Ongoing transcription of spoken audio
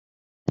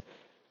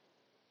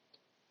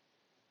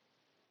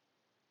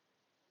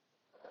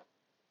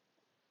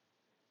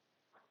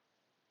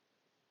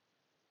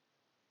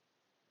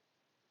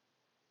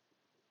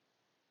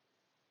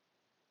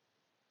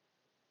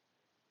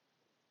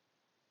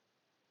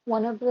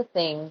One of the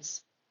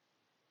things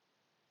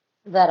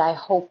that I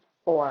hope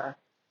for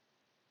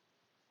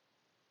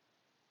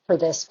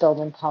this Build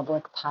in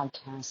Public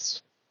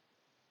podcast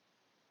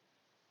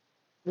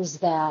is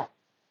that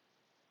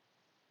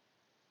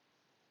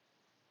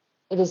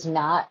it is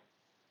not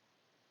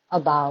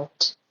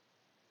about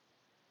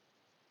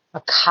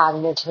a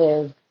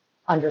cognitive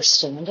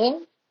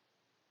understanding,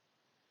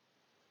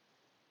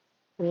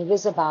 but it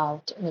is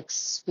about an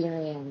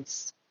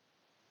experience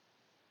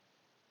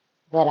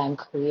that I'm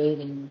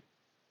creating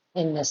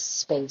in this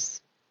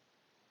space.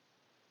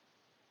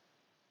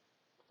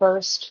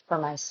 First, for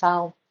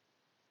myself.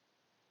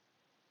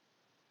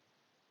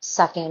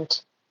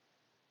 Second,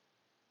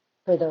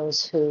 for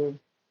those who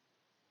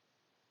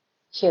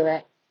hear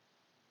it.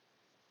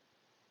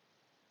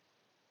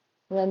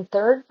 And then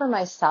third, for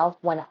myself,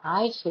 when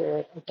I hear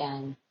it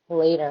again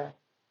later,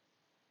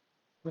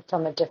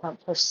 from a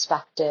different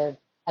perspective,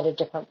 at a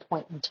different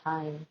point in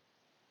time.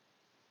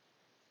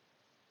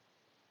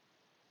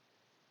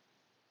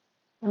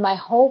 And my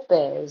hope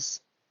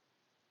is,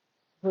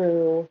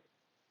 through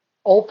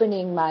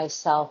opening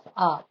myself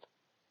up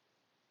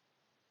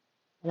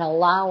and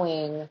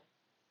allowing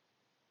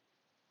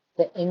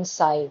the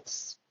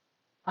insights,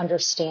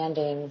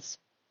 understandings,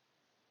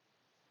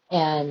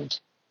 and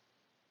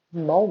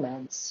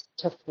moments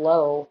to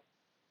flow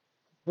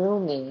through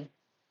me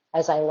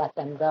as I let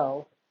them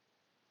go,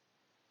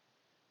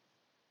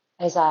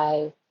 as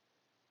I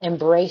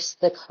embrace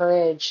the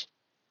courage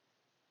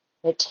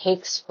it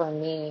takes for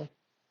me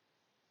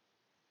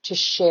to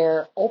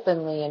share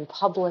openly and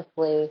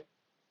publicly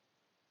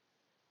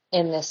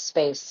in this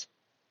space.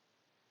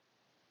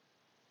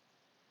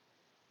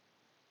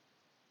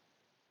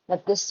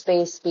 That this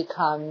space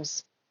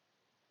becomes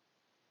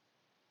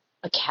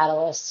a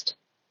catalyst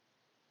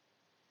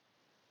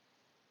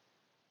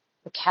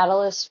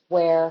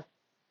where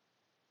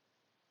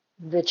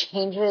the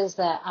changes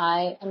that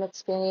I am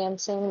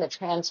experiencing, the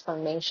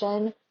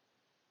transformation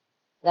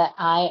that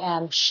I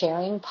am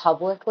sharing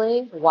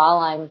publicly while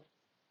I'm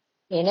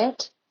in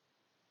it,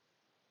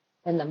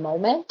 in the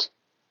moment,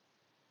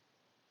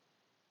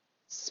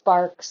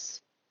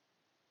 sparks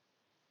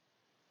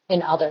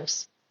in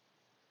others.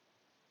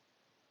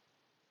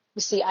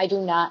 You see, I do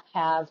not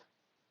have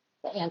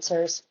the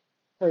answers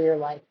for your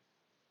life.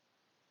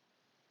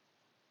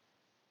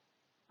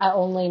 I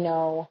only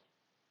know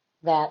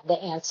that the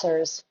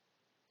answers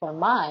for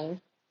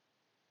mine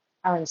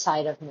are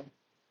inside of me.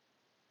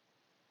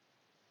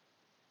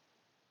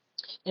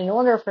 In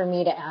order for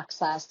me to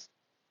access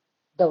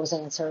those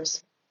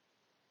answers,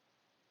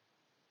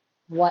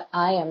 what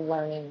I am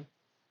learning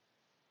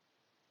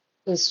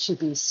is to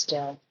be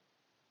still,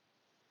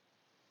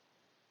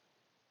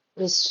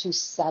 is to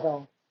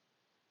settle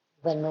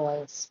the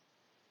noise.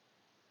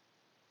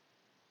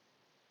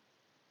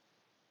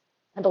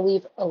 I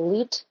believe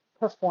elite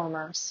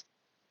performers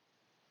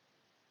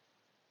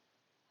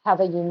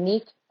have a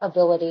unique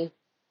ability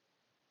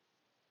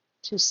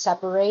to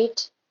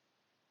separate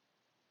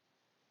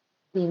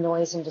the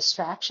noise and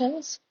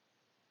distractions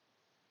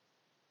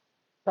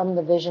from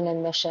the vision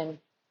and mission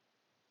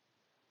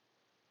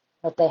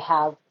that they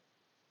have.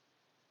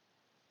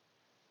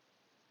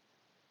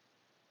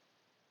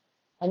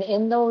 And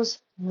in those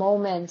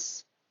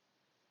moments,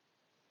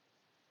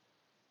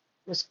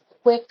 those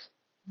quick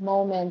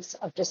moments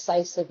of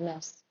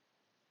decisiveness,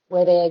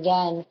 where they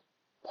again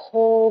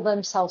pull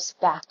themselves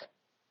back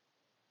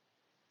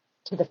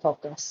to the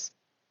focus.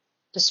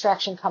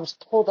 Distraction comes,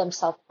 pull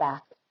themselves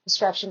back.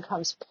 Distraction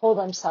comes, pull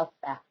themselves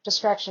back.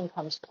 Distraction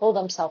comes, pull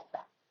themselves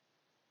back.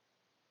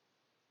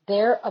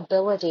 Their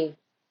ability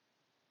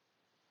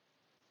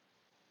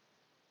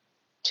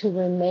to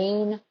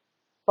remain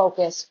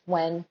focused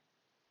when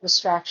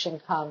distraction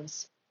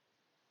comes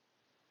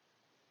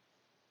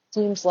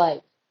seems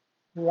like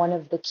one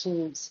of the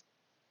keys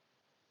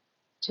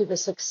to the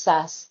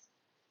success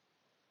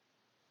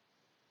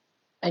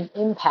and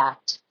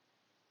impact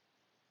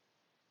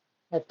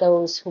that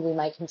those who we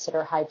might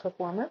consider high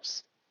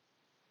performers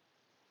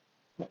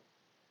make.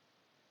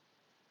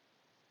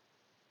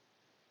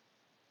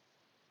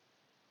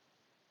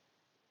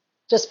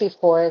 Just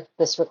before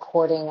this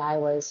recording, I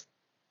was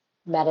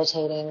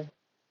meditating,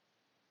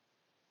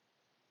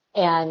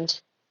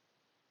 and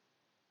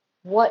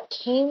what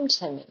came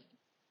to me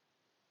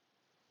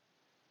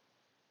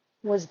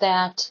was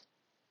that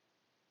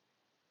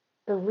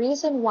the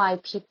reason why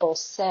people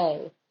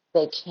say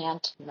they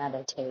can't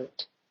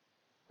meditate,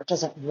 or it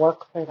doesn't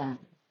work for them,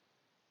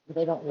 or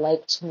they don't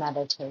like to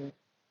meditate,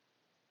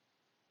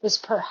 is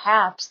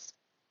perhaps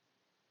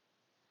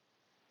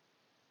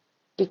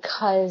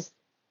because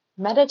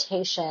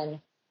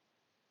meditation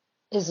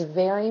is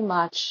very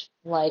much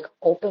like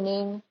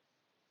opening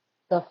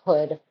the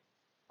hood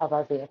of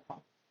our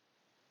vehicle.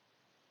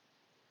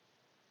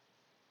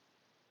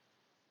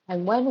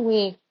 And when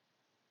we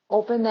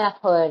open that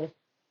hood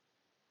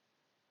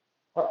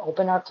or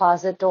open our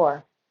closet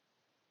door,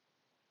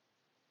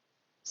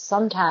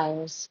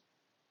 sometimes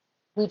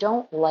we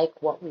don't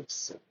like what we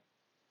see.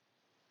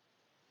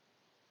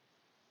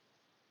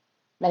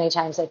 Many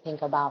times I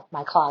think about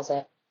my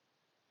closet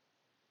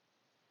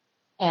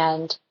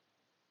And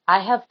I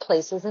have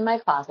places in my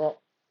closet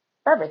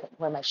for everything,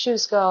 where my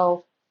shoes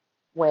go,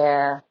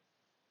 where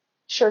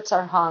shirts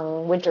are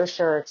hung, winter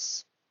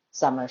shirts,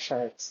 summer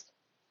shirts.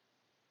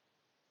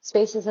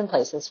 Spaces and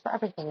places for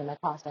everything in my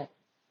closet.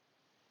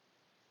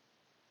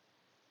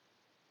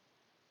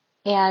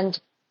 And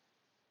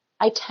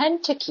I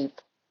tend to keep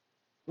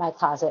my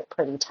closet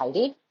pretty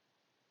tidy.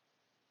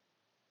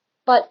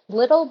 But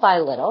little by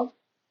little,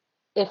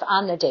 if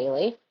on the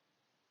daily,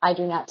 I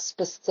do not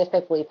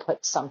specifically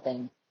put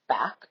something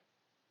back,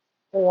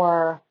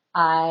 or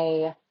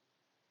I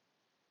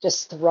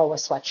just throw a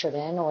sweatshirt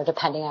in, or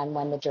depending on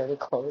when the dirty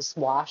clothes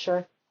wash,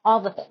 or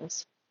all the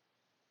things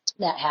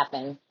that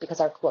happen because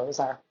our clothes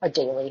are a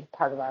daily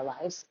part of our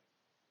lives,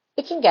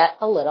 it can get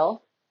a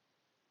little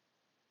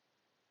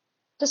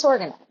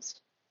disorganized.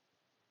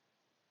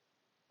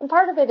 And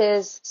part of it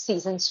is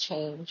seasons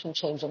change and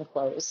change in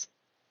clothes.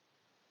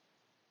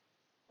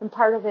 And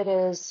part of it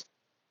is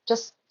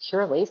just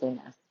pure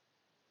laziness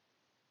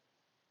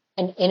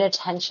and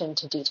inattention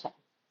to detail.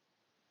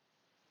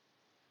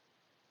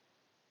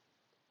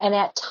 And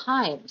at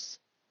times,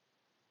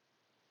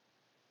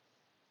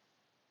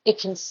 it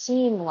can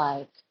seem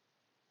like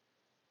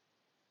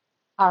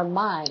our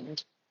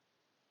mind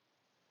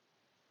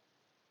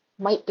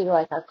might be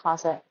like our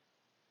closet.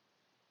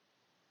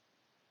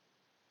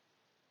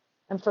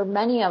 And for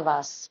many of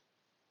us,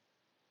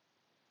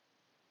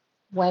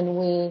 when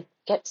we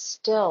get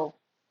still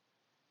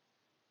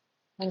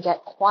and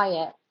get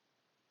quiet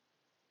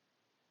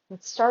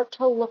and start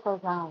to look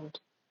around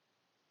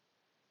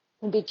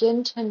and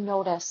begin to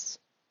notice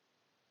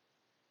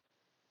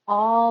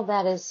all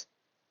that is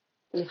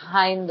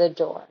behind the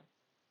door,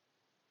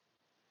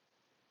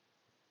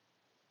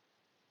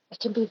 it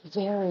can be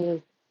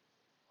very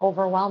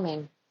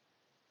overwhelming.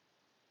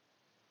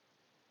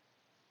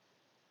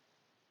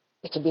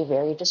 It can be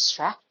very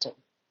distracting,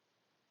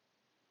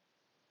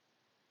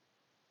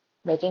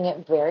 making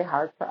it very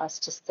hard for us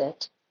to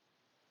sit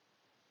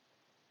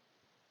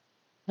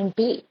and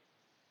be.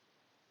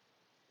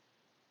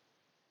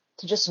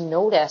 To just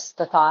notice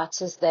the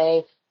thoughts as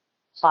they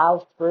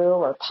plow through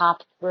or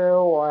pop through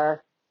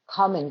or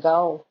come and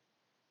go.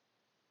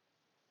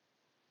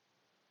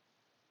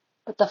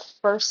 But the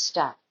first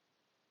step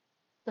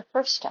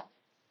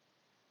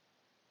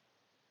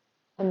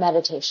in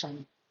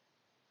meditation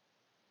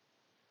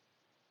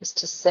is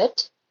to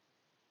sit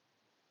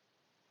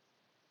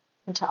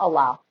and to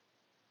allow.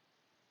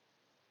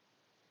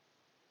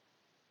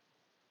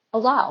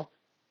 Allow.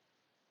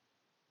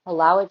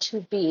 Allow it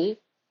to be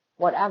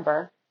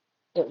whatever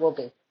it will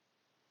be.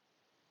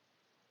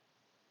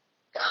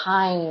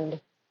 Kind,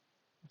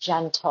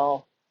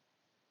 gentle,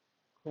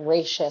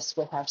 gracious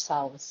with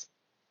ourselves.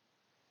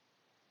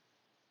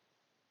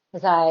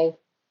 As I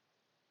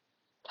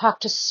talk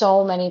to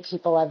so many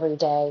people every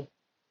day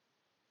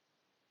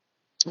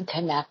and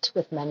connect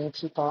with many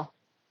people,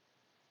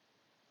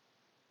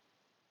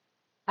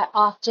 I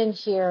often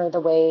hear the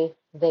way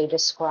they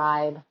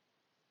describe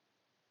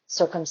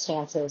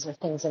circumstances or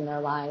things in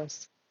their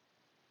lives.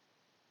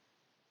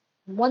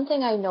 One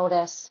thing I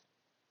notice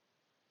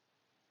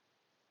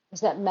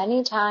is that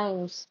many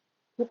times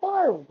people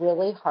are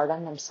really hard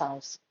on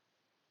themselves.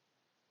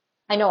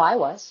 I know I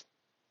was.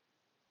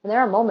 And there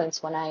are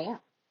moments when I am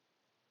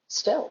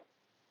still.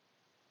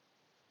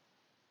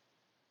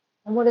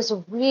 And what has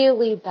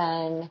really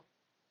been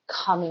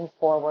coming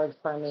forward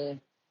for me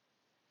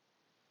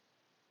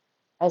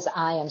as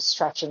I am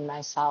stretching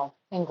myself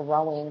and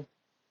growing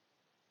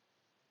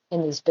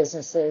in these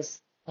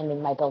businesses and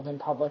in my Build in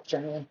Public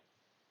journey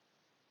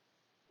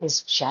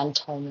is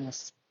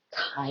gentleness,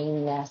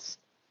 kindness,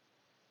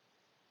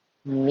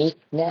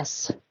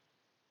 meekness,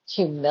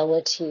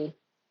 humility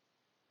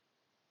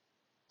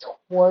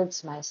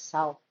towards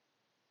myself,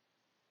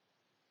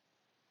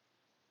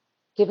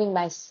 giving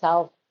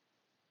myself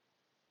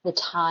the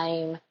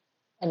time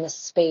and the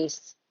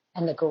space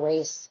and the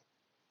grace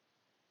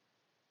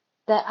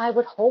that I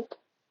would hope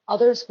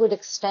others would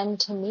extend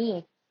to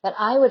me, that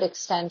I would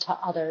extend to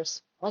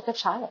others like a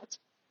child.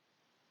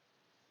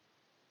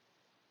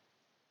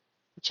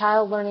 A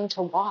child learning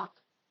to walk.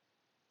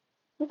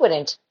 You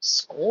wouldn't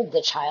scold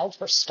the child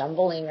for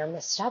stumbling or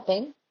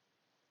misstepping.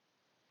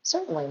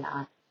 Certainly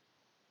not.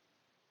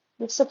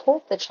 You'd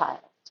support the child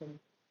and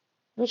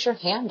reach your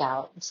hand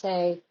out and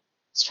say,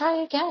 let's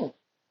try again.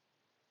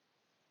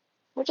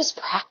 We're just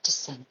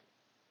practicing.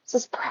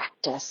 This is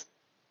practice.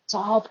 It's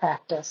all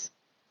practice.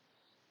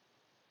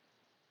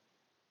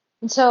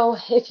 And so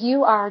if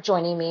you are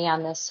joining me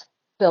on this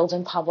Build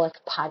in Public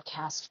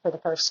podcast for the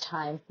first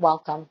time,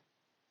 welcome.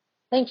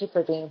 Thank you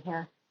for being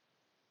here.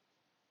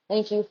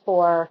 Thank you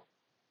for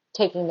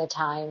taking the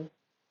time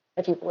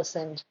if you've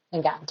listened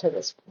and gotten to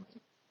this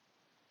point.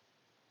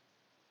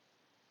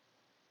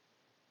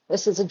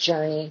 This is a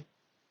journey,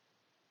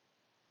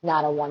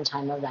 not a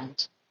one-time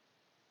event.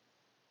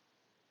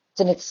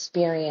 It's an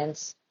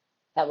experience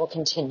that will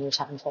continue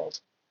to unfold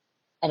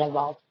and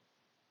evolve.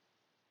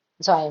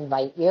 So I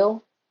invite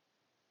you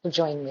to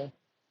join me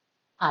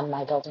on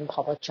my Build in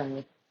Public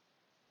journey.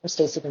 I'm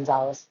Stacey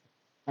Gonzales.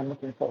 I'm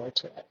looking forward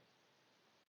to it.